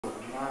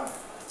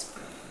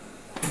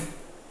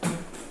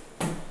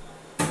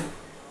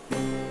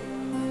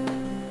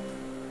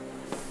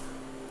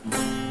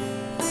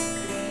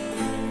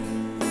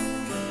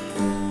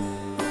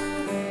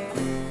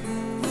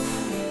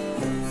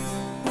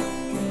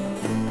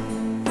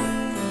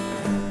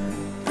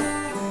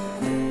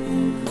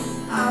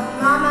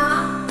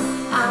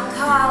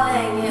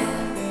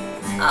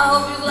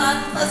hope you're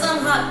glad, cause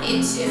I'm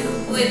happy too,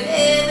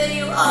 wherever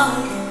you are.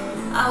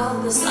 I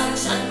hope the sun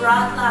shine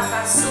bright like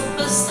a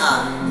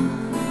superstar.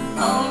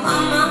 Oh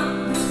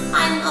mama,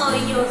 I know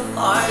you're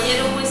far,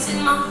 yet always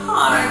in my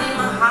heart, in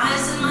my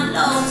highs and my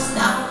lows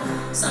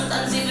down.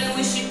 Sometimes even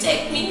wish you'd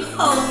take me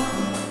home.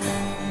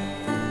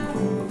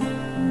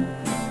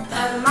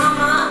 But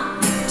mama,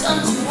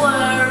 don't you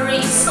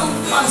worry, so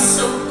far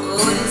so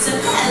good. It's a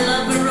hell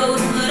of a road,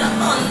 but I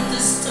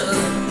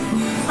understood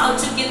how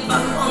to get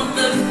back on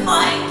the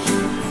bike.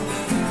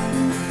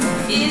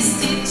 These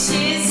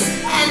stitches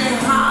and a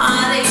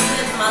heartache,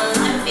 but my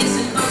life is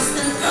a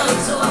constant road,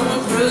 so I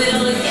went through it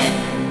all again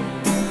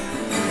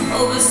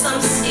over some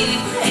silly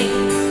pain.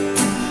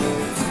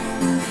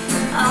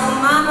 Oh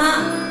mama,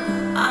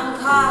 I'm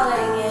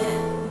calling you.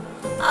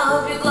 I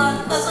hope you're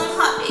glad, cause I'm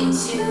happy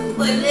too,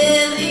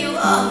 wherever you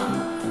are.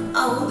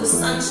 I hope the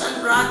sun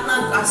shine bright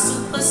like a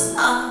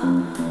superstar.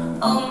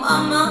 Oh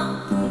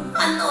mama,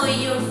 I know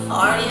you're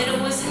far, yet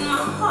always in my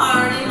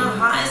heart, in my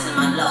highs and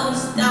my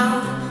lows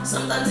down.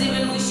 Sometimes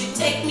even wish you'd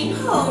take me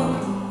home.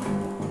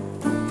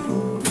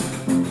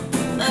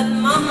 But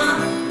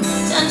mama,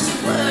 don't you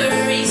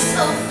worry,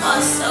 so far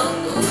so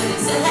good.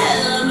 It's a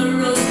hell of a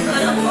road,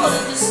 but I've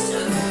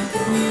understood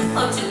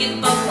how to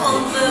get back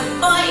on the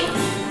bike.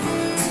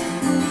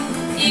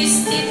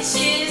 These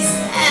stitches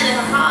and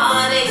a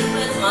heartache,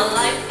 but my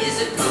life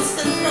is a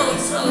constant road,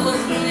 so I go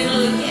through it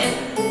all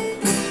again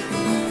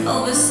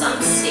over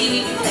some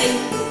silly pain.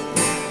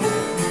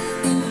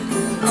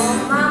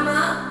 Oh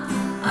mama,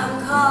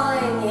 I'm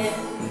calling you.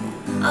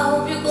 I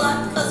hope you're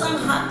glad, cause I'm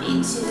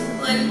happy too,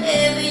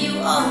 wherever you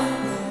are.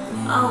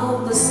 I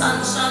hope the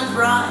sun shines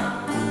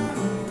bright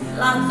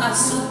like a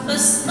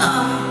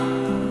superstar.